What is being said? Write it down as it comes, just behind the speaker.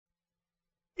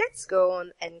Let's go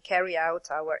on and carry out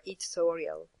our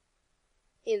e-tutorial.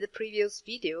 In the previous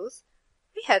videos,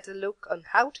 we had a look on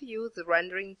how to use the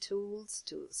rendering tools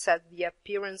to set the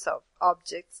appearance of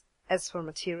objects as for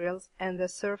materials and the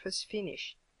surface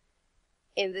finish.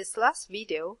 In this last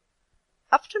video,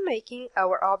 after making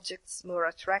our objects more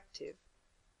attractive,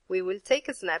 we will take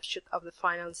a snapshot of the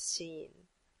final scene.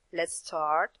 Let's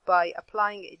start by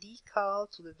applying a decal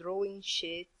to the drawing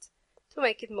sheet to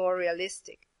make it more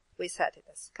realistic. We set it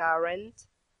as current,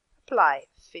 apply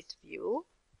Fit View,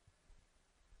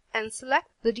 and select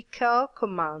the decal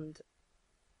command.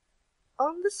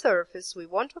 On the surface, we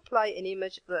want to apply an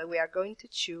image that we are going to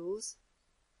choose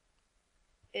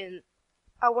in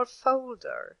our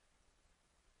folder.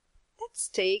 Let's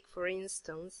take, for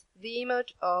instance, the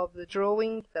image of the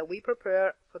drawing that we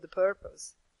prepare for the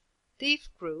purpose, div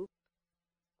group,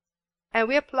 and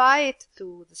we apply it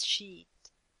to the sheet.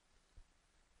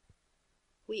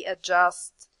 We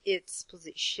adjust its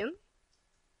position.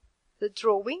 The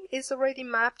drawing is already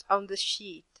mapped on the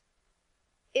sheet.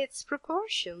 Its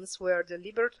proportions were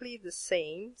deliberately the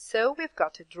same, so we've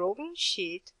got a drawing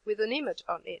sheet with an image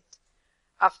on it.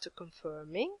 After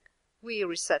confirming, we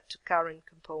reset to current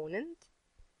component,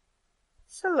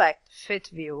 select Fit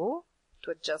View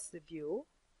to adjust the view,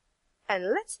 and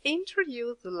let's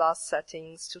introduce the last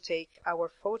settings to take our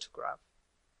photograph.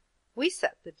 We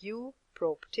set the view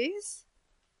properties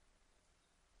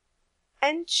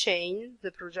and change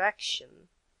the projection.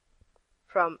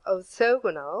 From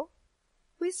orthogonal,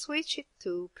 we switch it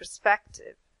to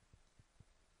perspective.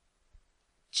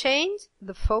 Change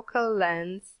the focal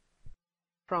length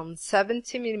from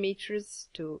 70 mm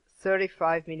to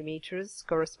 35 mm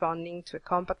corresponding to a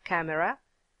compact camera,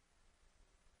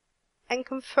 and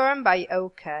confirm by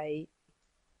OK.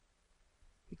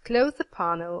 We close the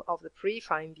panel of the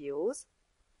prefine views,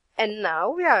 and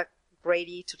now we are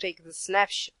ready to take the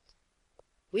snapshot.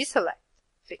 We select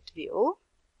Fit View.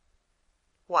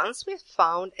 Once we've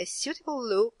found a suitable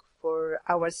look for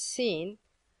our scene,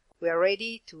 we are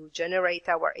ready to generate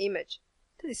our image.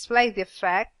 To display the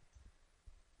effect,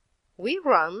 we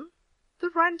run the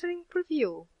rendering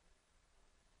preview.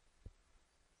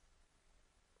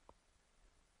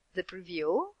 The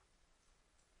preview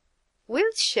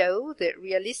will show the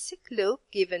realistic look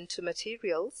given to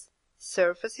materials,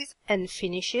 surfaces, and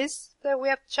finishes that we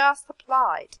have just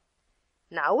applied.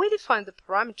 Now we define the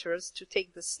parameters to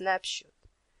take the snapshot.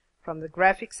 From the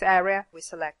graphics area, we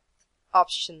select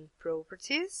Option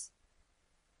Properties,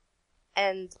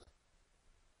 and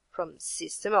from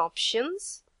System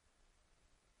Options,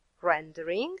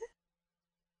 Rendering,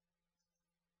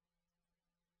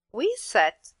 we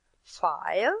set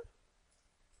File,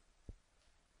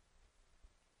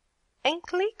 and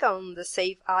click on the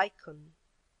Save icon.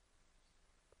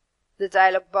 The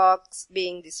dialog box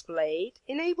being displayed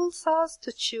enables us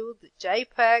to choose the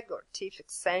JPEG or TIFF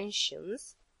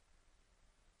extensions.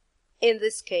 In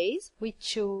this case, we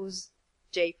choose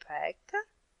JPEG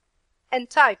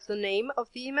and type the name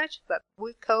of the image that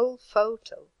we call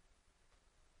photo.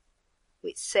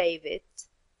 We save it,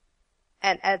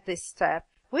 and at this step,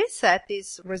 we set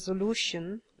this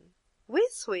resolution. We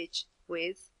switch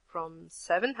width from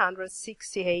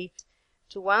 768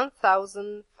 to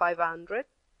 1500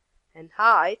 and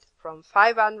height from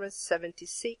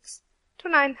 576 to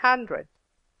 900.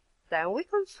 Then we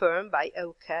confirm by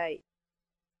OK.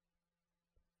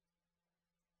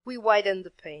 We widen the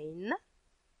pane,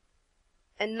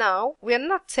 and now we are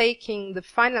not taking the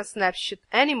final snapshot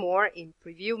anymore in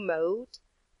preview mode,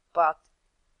 but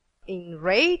in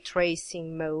ray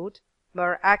tracing mode,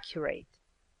 more accurate.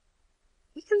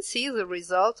 We can see the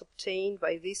result obtained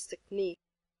by this technique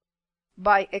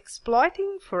by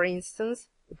exploiting, for instance,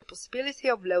 the possibility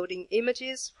of loading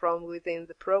images from within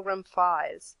the program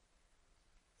files.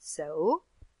 So,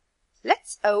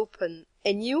 let's open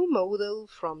a new model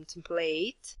from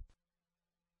Template,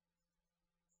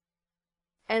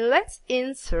 and let's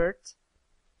insert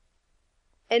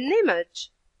an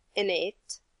image in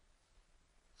it,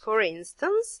 for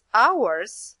instance,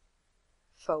 ours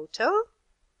photo.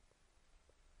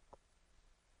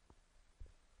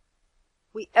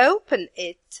 We open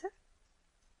it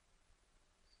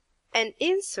and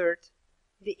insert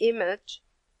the image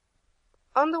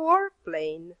on the work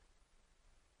plane.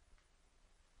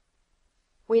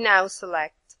 We now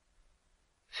select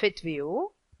Fit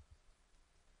View,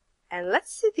 and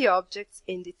let's see the objects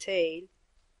in detail.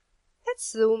 Let's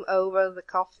zoom over the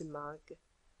coffee mug.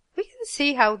 We can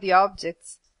see how the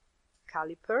objects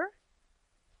caliper,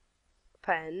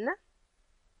 pen,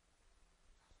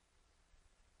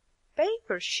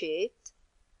 paper sheet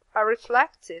are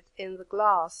reflected in the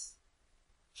glass.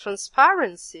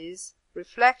 Transparencies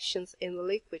reflections in the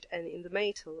liquid and in the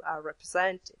metal are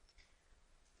represented.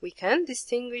 We can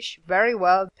distinguish very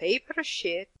well the paper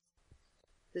sheet,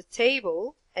 the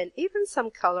table, and even some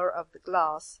color of the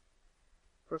glass.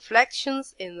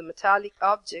 Reflections in the metallic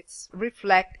objects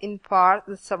reflect in part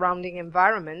the surrounding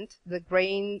environment, the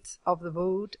grains of the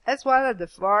wood, as well as the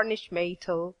varnished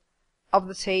metal of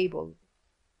the table.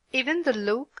 Even the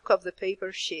look of the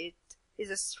paper sheet is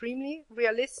extremely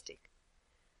realistic.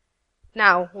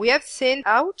 Now, we have seen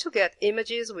how to get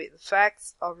images with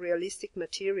effects of realistic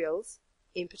materials,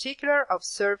 in particular of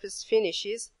surface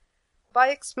finishes, by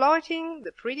exploiting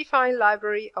the predefined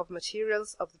library of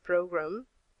materials of the program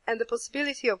and the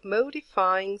possibility of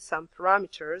modifying some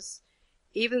parameters,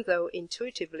 even though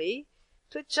intuitively,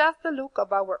 to adjust the look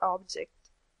of our object,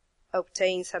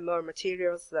 obtain some more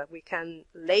materials that we can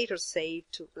later save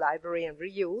to library and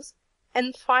reuse,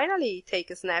 and finally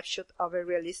take a snapshot of a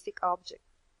realistic object.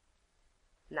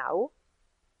 Now,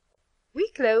 we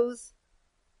close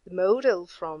the model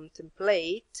from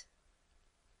template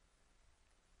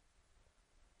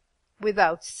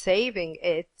without saving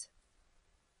it.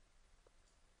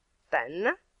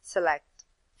 Then select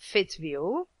Fit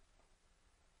View,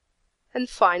 and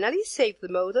finally save the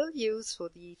model used for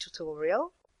the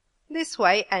tutorial, this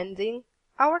way ending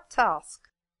our task.